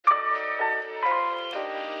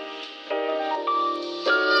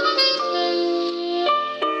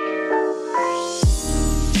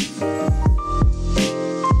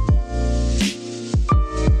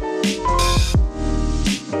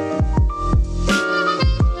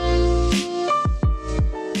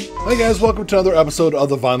Hey guys, welcome to another episode of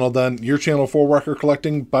The Vinyl Den, your channel for record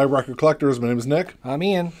collecting by record collectors. My name is Nick. I'm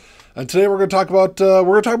Ian. And today we're going to talk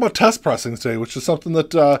about test pressings today, which is something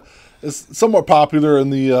that is somewhat popular in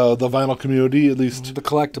the vinyl community, at least the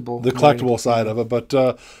collectible side of it. But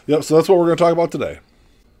yep, so that's what we're going to talk about today.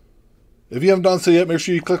 If you haven't done so yet, make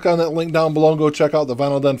sure you click on that link down below and go check out the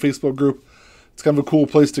Vinyl Den Facebook group. It's kind of a cool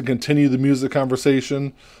place to continue the music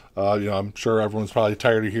conversation. I'm sure everyone's probably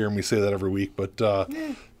tired of hearing me say that every week, but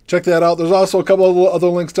check that out. There's also a couple of other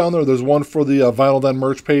links down there. There's one for the Vinyl Den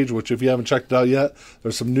merch page, which if you haven't checked it out yet,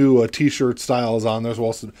 there's some new t-shirt styles on there as well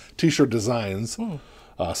as some t-shirt designs.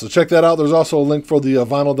 So check that out. There's also a link for the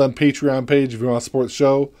Vinyl Den Patreon page if you want to support the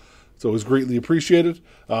show. It's always greatly appreciated.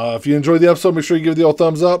 If you enjoyed the episode, make sure you give the old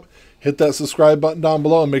thumbs up. Hit that subscribe button down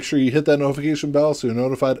below and make sure you hit that notification bell so you're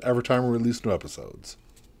notified every time we release new episodes.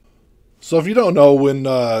 So if you don't know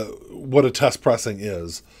what a test pressing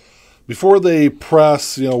is, before they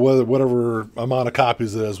press, whatever amount of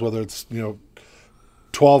copies it is, whether it's,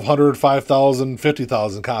 1,200, 5,000,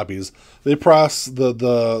 50,000 copies, they press,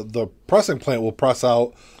 the pressing plant will press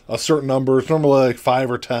out a certain number, it's normally like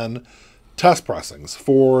 5 or 10 test pressings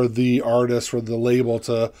for the artist, for the label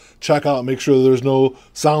to check out and make sure there's no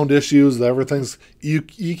sound issues, that everything's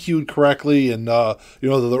EQ'd correctly, and, that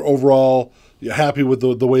they're overall happy with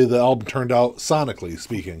the way the album turned out, sonically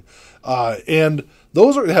speaking. And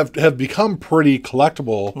those have become pretty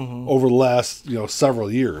collectible over the last several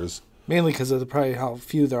years. Mainly because of probably how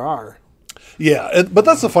few there are. Yeah, but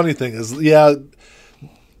that's the funny thing is,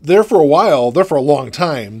 there for a long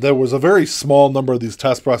time, there was a very small number of these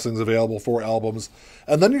test pressings available for albums.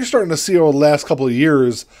 And then you're starting to see over the last couple of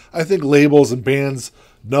years, I think labels and bands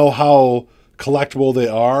know how collectible they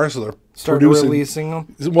are, so they're releasing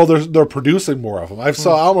them. Well, they're producing more of them. I don't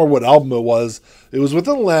remember what album it was. It was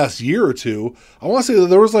within the last year or two. I want to say that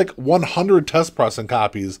there was like 100 test pressing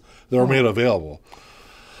copies that were made available.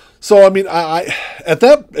 So I mean, I at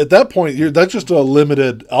that point, that's just a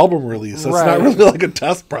limited album release. It's not really like a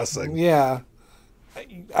test pressing. Yeah,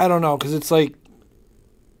 I don't know, because it's like,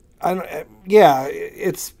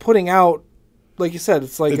 it's putting out, like you said,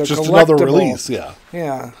 it's like it's a just collectible. another release.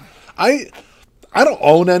 Yeah. I don't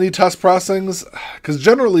own any test pressings because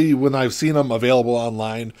generally when I've seen them available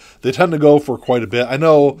online, they tend to go for quite a bit. I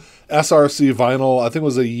know SRC Vinyl, I think it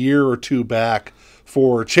was a year or two back,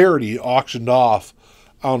 for charity, auctioned off,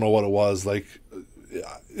 I don't know what it was, like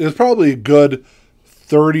it was probably a good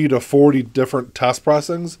 30 to 40 different test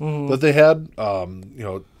pressings that they had,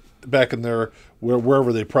 back in their,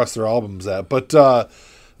 wherever they press their albums at. But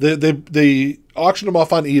they auctioned them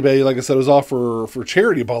off on eBay. Like I said, it was all for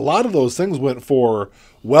charity, but a lot of those things went for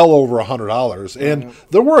well over $100. And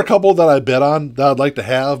there were a couple that I bid on that I'd like to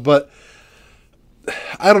have, but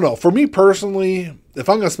I don't know. For me personally, if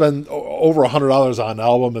I'm going to spend over $100 on an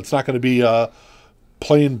album, it's not going to be a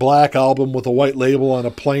plain black album with a white label on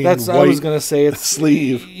a plain white I was going to say, it's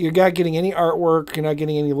sleeve. You're not getting any artwork. You're not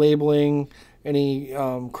getting any labeling, any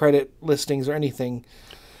credit listings or anything.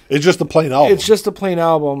 It's just a plain album. It's just a plain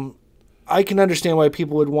album. I can understand why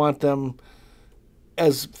people would want them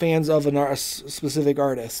as fans of a specific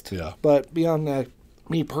artist. Yeah. But beyond that,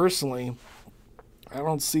 me personally, I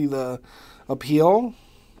don't see the appeal.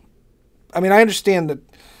 I mean, I understand that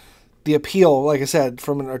the appeal, like I said,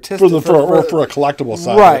 from an artistic for a collectible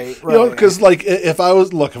side, right? Because like if I'm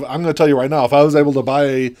going to tell you right now, if I was able to buy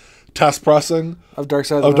a test pressing of Dark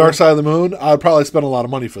Side of the Moon, I'd probably spend a lot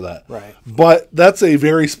of money for that. Right. But that's a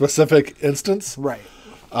very specific instance. Right.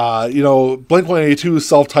 Blink-182's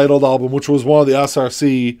self-titled album, which was one of the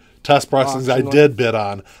SRC test pressings I did bid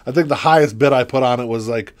on. I think the highest bid I put on it was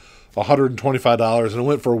like $125, and it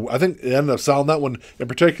went for, I think it ended up selling, that one in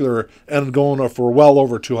particular ended up going for well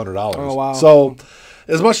over $200. Oh, wow. So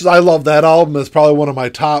as much as I love that album, it's probably one of my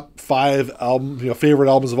top 5 favorite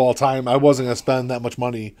albums of all time. I wasn't going to spend that much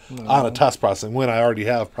money on a test pressing when I already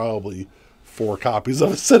have probably 4 copies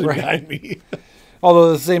of it sitting behind me.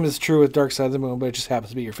 Although the same is true with Dark Side of the Moon, but it just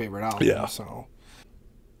happens to be your favorite album. Yeah. So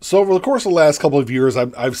over the course of the last couple of years,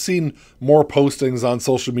 I've seen more postings on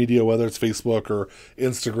social media, whether it's Facebook or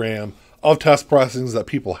Instagram, of test pressings that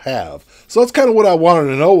people have. So that's kind of what I wanted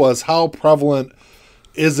to know, was how prevalent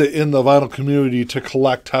is it in the vinyl community to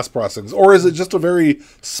collect test pressings? Or is it just a very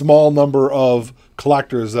small number of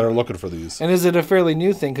collectors that are looking for these? And is it a fairly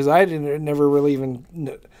new thing? Because I never really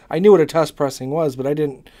even... I knew what a test pressing was, but I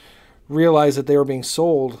didn't realize that they were being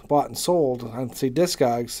bought and sold on, say,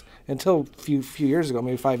 Discogs until a few years ago,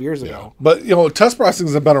 maybe 5 years ago. But, test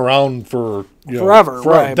pressings have been around for forever,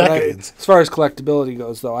 right? Decades. As far as collectability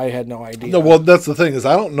goes, though, I had no idea. No, well, that's the thing, is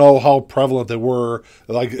I don't know how prevalent they were.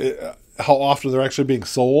 Like, how often they're actually being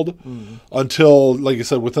sold until, like you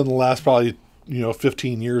said, within the last probably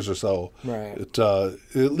 15 years or so. Right. At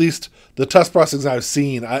least the test pressings I've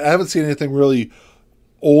seen, I haven't seen anything really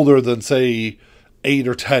older than, say, 8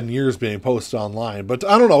 or 10 years being posted online. But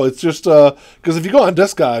I don't know. It's just because if you go on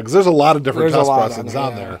Discogs, there's a lot of different test pressings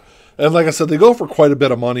on there. And like I said, they go for quite a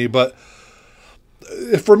bit of money. But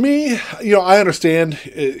for me, I understand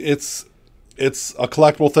it's a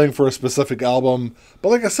collectible thing for a specific album. But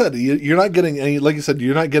like I said, you're not getting any, like you said,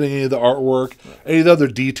 you're not getting any of the artwork, any of the other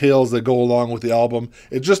details that go along with the album.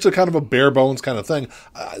 It's just a kind of a bare bones kind of thing.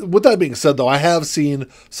 With that being said, though, I have seen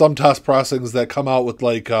some test pressings that come out with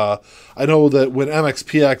I know that when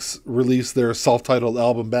MXPX released their self-titled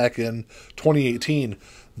album back in 2018,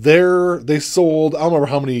 they sold, I don't remember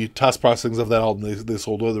how many test pressings of that album they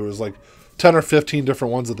sold, whether it was like 10 or 15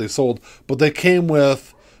 different ones that they sold, but they came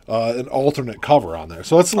with an alternate cover on there,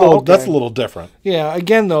 so that's a little different. Yeah,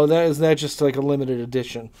 again though, is that just like a limited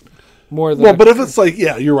edition? More than but if it's like,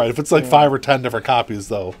 you're right. If it's like 5 or 10 different copies,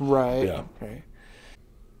 though, right? Yeah. Right.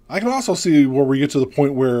 I can also see where we get to the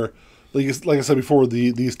point where, like I said before,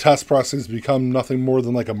 these test pressings become nothing more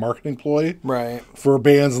than like a marketing ploy, right, for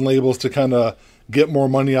bands and labels to kind of get more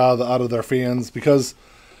money out of their fans. Because,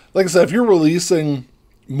 like I said, if you're releasing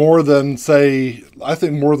more than, say, I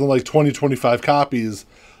think more than like 20, 25 copies,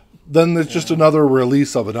 then it's just another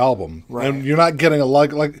release of an album. Right. And you're not getting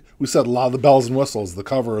like we said, a lot of the bells and whistles, the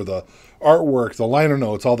cover, the artwork, the liner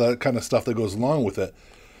notes, all that kind of stuff that goes along with it.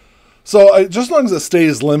 So just as long as it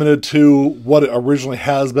stays limited to what it originally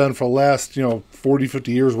has been for the last, 40,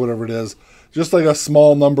 50 years, whatever it is, just like a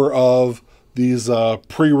small number of these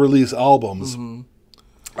pre-release albums,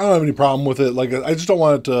 I don't have any problem with it. Like, I just don't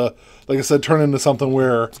want it to, like I said, turn into something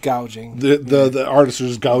where it's gouging. The artists are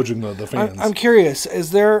just gouging the fans. I'm curious.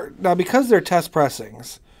 Is there now, because they're test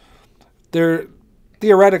pressings?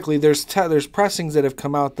 Theoretically there's pressings that have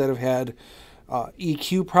come out that have had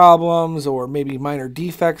EQ problems or maybe minor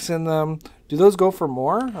defects in them. Do those go for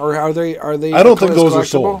more, or are they? I don't think those are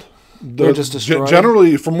sold. They're just destroyed.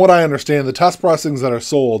 Generally, from what I understand, the test pressings that are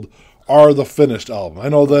sold are the finished album. I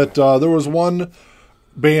know that there was one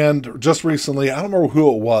band just recently, I don't remember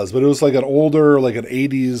who it was, but it was like an older, like an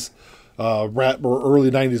 80s rap or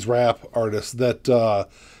early 90s rap artist that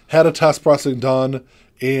had a test pressing done,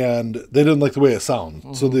 and they didn't like the way it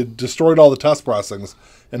sounded. So they destroyed all the test pressings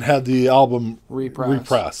and had the album repressed.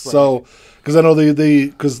 Right. So, because I know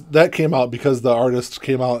because that came out because the artist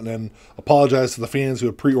came out and apologized to the fans who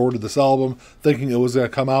had pre-ordered this album, thinking it was going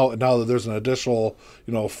to come out, and now that there's an additional,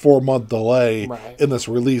 4-month delay in this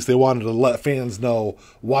release, they wanted to let fans know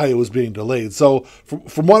why it was being delayed. So,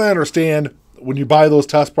 from what I understand, when you buy those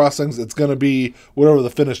test pressings, it's going to be whatever the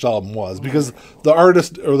finished album was, because the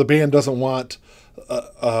artist or the band doesn't want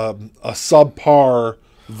a subpar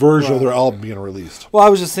version of their album being released. Well, I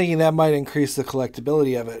was just thinking that might increase the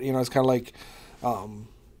collectability of it. It's kind of like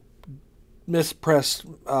mispressed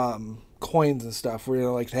coins and stuff, where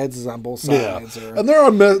like heads is on both sides. Yeah. And there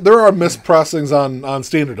are mispressings on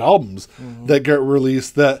standard albums that get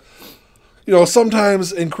released that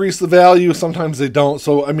sometimes increase the value, sometimes they don't.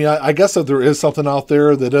 So I mean, I guess that there is something out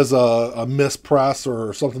there that is a mispress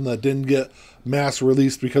or something that didn't get mass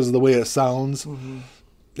released because of the way it sounds.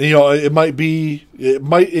 It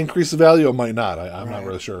might increase the value, it might not. I'm not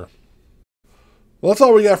really sure. Well, that's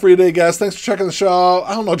all we got for you today, guys. Thanks for checking the show out.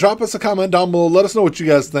 I don't know, drop us a comment down below. Let us know what you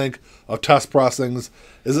guys think of test pressings.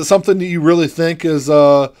 Is it something that you really think is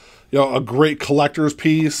a great collector's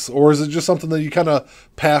piece, or is it just something that you kind of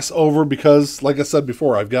pass over because, like I said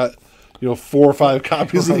before, I've got 4 or 5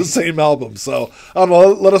 copies of the same album. So I don't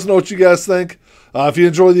know. Let us know what you guys think. If you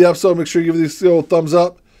enjoyed the episode, make sure you give this a thumbs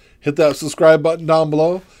up. Hit that subscribe button down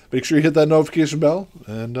below. Make sure you hit that notification bell.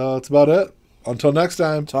 And that's about it. Until next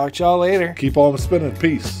time. Talk to y'all later. Keep on spinning.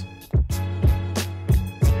 Peace.